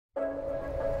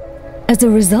As a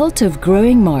result of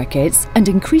growing markets and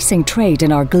increasing trade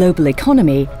in our global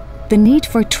economy, the need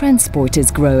for transport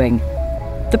is growing.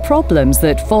 The problems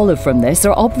that follow from this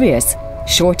are obvious.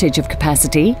 Shortage of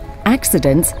capacity,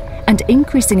 accidents, and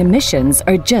increasing emissions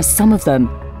are just some of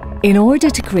them. In order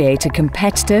to create a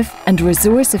competitive and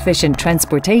resource-efficient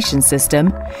transportation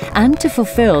system and to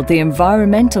fulfill the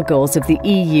environmental goals of the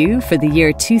EU for the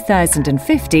year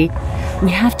 2050, we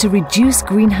have to reduce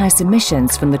greenhouse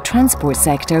emissions from the transport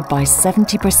sector by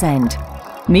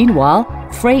 70%. Meanwhile,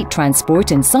 freight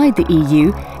transport inside the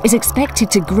EU is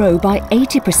expected to grow by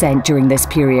 80% during this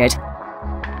period.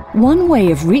 One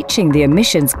way of reaching the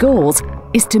emissions goals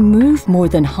is to move more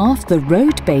than half the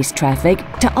road-based traffic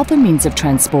to other means of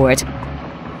transport.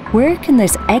 Where can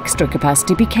this extra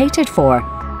capacity be catered for?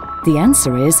 The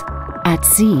answer is at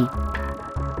sea.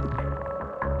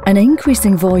 An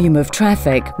increasing volume of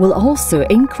traffic will also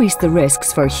increase the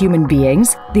risks for human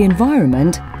beings, the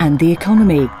environment, and the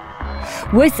economy.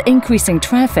 With increasing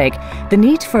traffic, the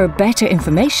need for better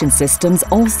information systems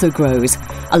also grows,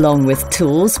 along with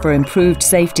tools for improved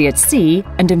safety at sea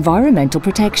and environmental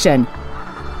protection.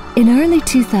 In early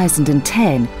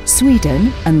 2010,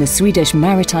 Sweden and the Swedish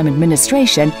Maritime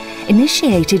Administration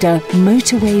initiated a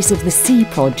Motorways of the Sea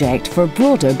project for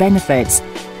broader benefits,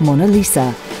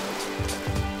 MONALISA.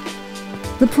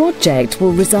 The project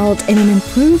will result in an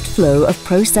improved flow of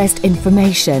processed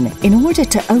information in order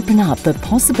to open up the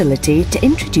possibility to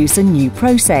introduce a new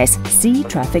process, sea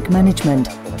traffic management.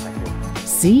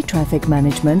 Sea traffic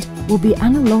management will be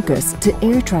analogous to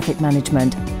air traffic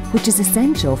management, which is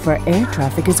essential for air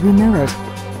traffic as we know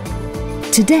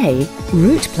it. Today,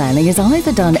 route planning is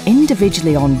either done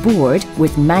individually on board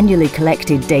with manually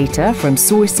collected data from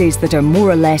sources that are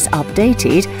more or less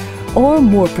updated, or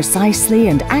more precisely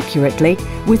and accurately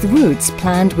with routes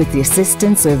planned with the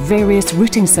assistance of various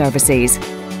routing services.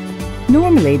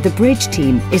 Normally, the bridge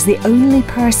team is the only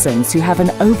persons who have an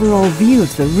overall view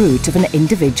of the route of an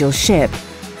individual ship.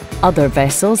 Other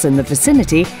vessels in the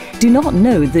vicinity do not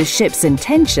know the ship's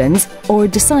intentions or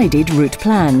decided route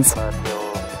plans.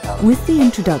 With the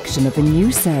introduction of a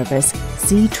new service,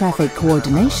 Sea Traffic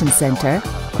Coordination Centre,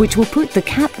 which will put the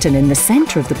captain in the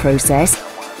centre of the process,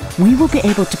 we will be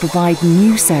able to provide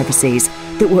new services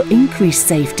that will increase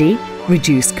safety,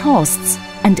 reduce costs,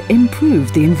 and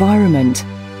improve the environment.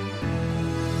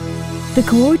 The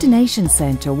Coordination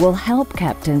Centre will help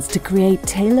captains to create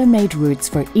tailor-made routes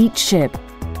for each ship,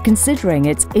 considering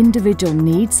its individual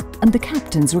needs and the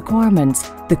captain's requirements.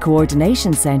 The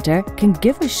Coordination Centre can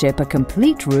give a ship a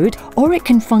complete route, or it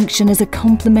can function as a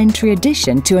complementary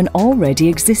addition to an already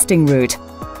existing route.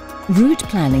 Route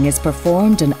planning is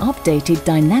performed and updated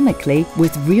dynamically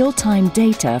with real-time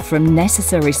data from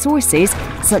necessary sources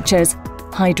such as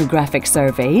hydrographic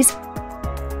surveys,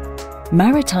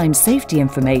 maritime safety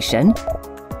information,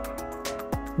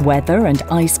 weather and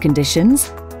ice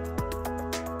conditions,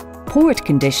 port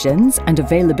conditions and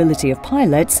availability of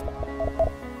pilots,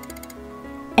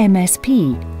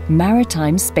 MSP,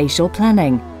 Maritime Spatial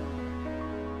Planning.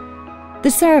 The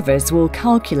service will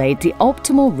calculate the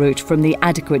optimal route from the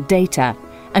adequate data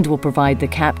and will provide the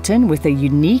captain with a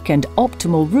unique and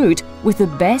optimal route with the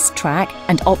best track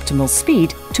and optimal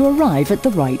speed to arrive at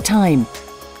the right time.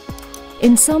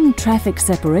 In some traffic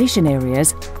separation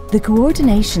areas, the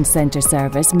Coordination Centre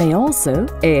service may also,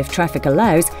 if traffic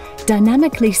allows,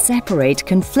 dynamically separate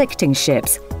conflicting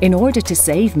ships in order to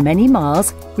save many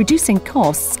miles, reducing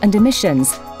costs and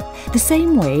emissions. The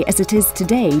same way as it is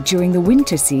today during the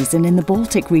winter season in the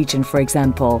Baltic region, for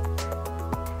example.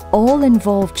 All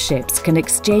involved ships can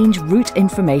exchange route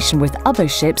information with other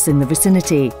ships in the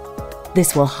vicinity.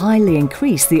 This will highly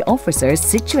increase the officer's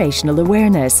situational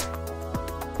awareness.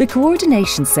 The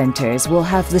coordination centres will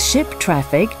have the ship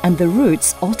traffic and the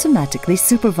routes automatically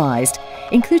supervised,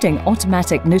 including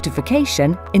automatic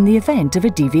notification in the event of a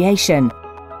deviation.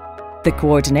 The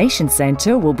coordination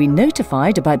centre will be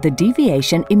notified about the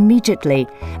deviation immediately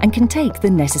and can take the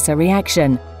necessary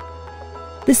action.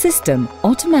 The system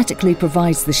automatically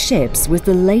provides the ships with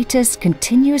the latest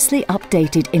continuously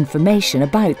updated information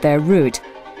about their route.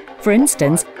 For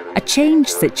instance, a change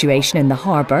situation in the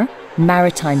harbour,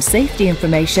 maritime safety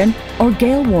information or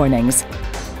gale warnings.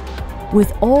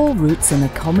 With all routes in a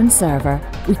common server,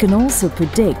 we can also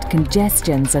predict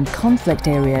congestions and conflict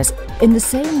areas in the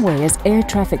same way as air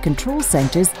traffic control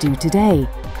centres do today.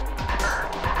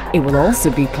 It will also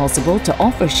be possible to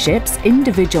offer ships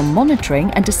individual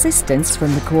monitoring and assistance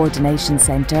from the coordination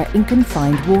centre in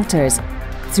confined waters,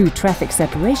 through traffic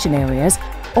separation areas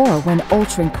or when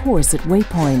altering course at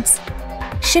waypoints.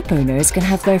 Ship owners can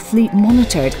have their fleet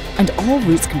monitored and all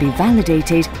routes can be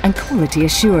validated and quality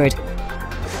assured.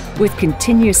 With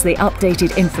continuously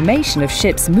updated information of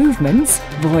ships' movements,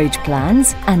 voyage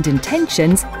plans and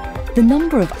intentions, the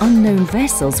number of unknown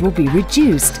vessels will be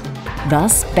reduced,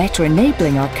 thus better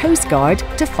enabling our Coast Guard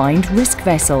to find risk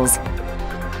vessels.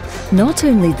 Not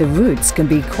only the routes can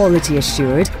be quality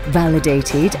assured,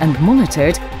 validated and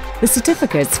monitored, the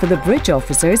certificates for the bridge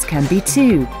officers can be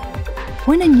too.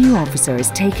 When a new officer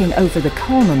is taking over the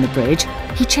con on the bridge,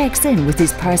 he checks in with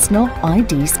his personal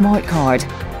ID smart card.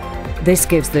 This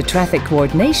gives the Traffic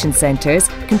Coordination Centres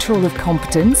control of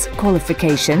competence,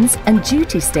 qualifications and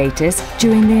duty status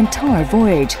during the entire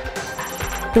voyage.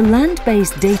 The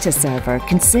land-based data server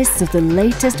consists of the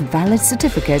latest valid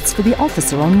certificates for the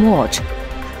officer on watch.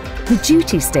 The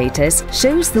duty status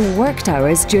shows the worked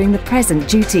hours during the present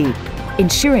duty.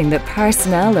 Ensuring that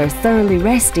personnel are thoroughly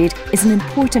rested is an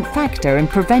important factor in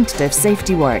preventative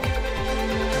safety work.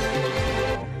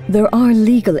 There are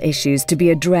legal issues to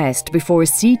be addressed before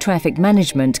sea traffic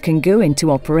management can go into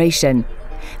operation.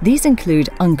 These include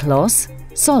UNCLOS,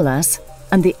 SOLAS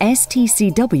and the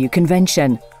STCW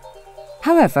Convention.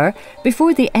 However,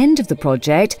 before the end of the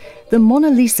project, the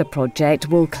MONALISA project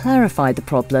will clarify the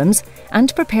problems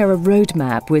and prepare a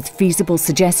roadmap with feasible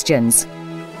suggestions.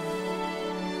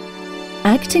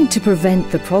 Acting to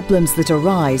prevent the problems that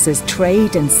arise as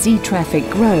trade and sea traffic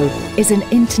grow is an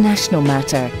international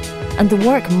matter, and the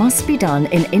work must be done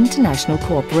in international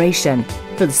cooperation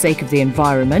for the sake of the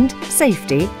environment,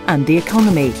 safety and the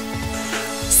economy.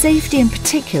 Safety in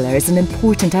particular is an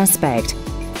important aspect.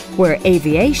 Where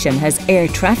aviation has air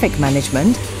traffic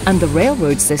management and the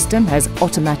railroad system has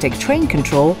automatic train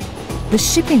control, the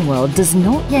shipping world does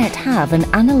not yet have an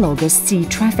analogous sea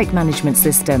traffic management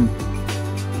system.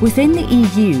 Within the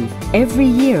EU, every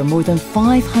year more than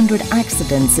 500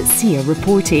 accidents at sea are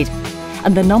reported,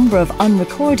 and the number of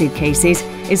unrecorded cases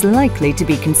is likely to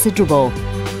be considerable.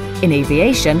 In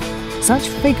aviation, such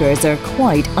figures are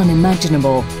quite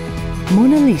unimaginable.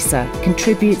 MONALISA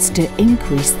contributes to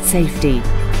increased safety.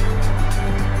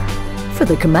 For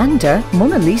the commander,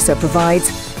 MONALISA provides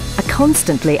a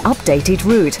constantly updated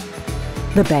route,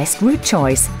 the best route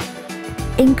choice,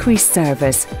 increased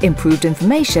service, improved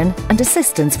information and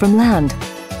assistance from land,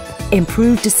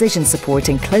 improved decision support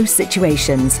in close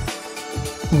situations,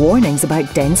 warnings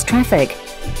about dense traffic.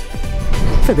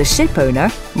 For the ship owner,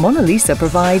 MONALISA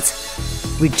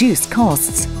provides reduced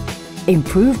costs,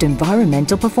 improved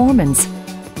environmental performance,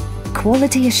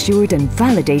 quality assured and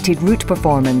validated route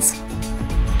performance.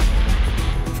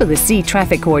 For the Sea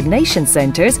Traffic Coordination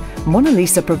Centres,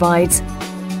 MONALISA provides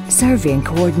survey and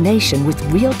coordination with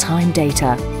real-time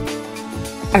data,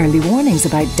 early warnings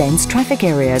about dense traffic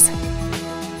areas,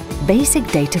 basic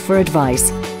data for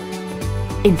advice,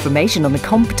 information on the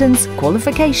competence,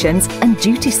 qualifications and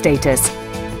duty status.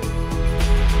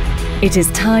 It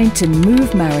is time to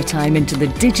move maritime into the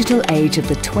digital age of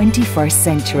the 21st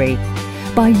century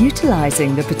by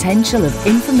utilising the potential of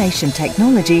information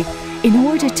technology in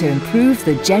order to improve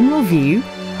the general view,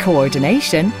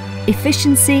 coordination,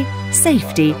 efficiency,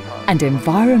 safety and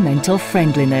environmental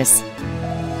friendliness.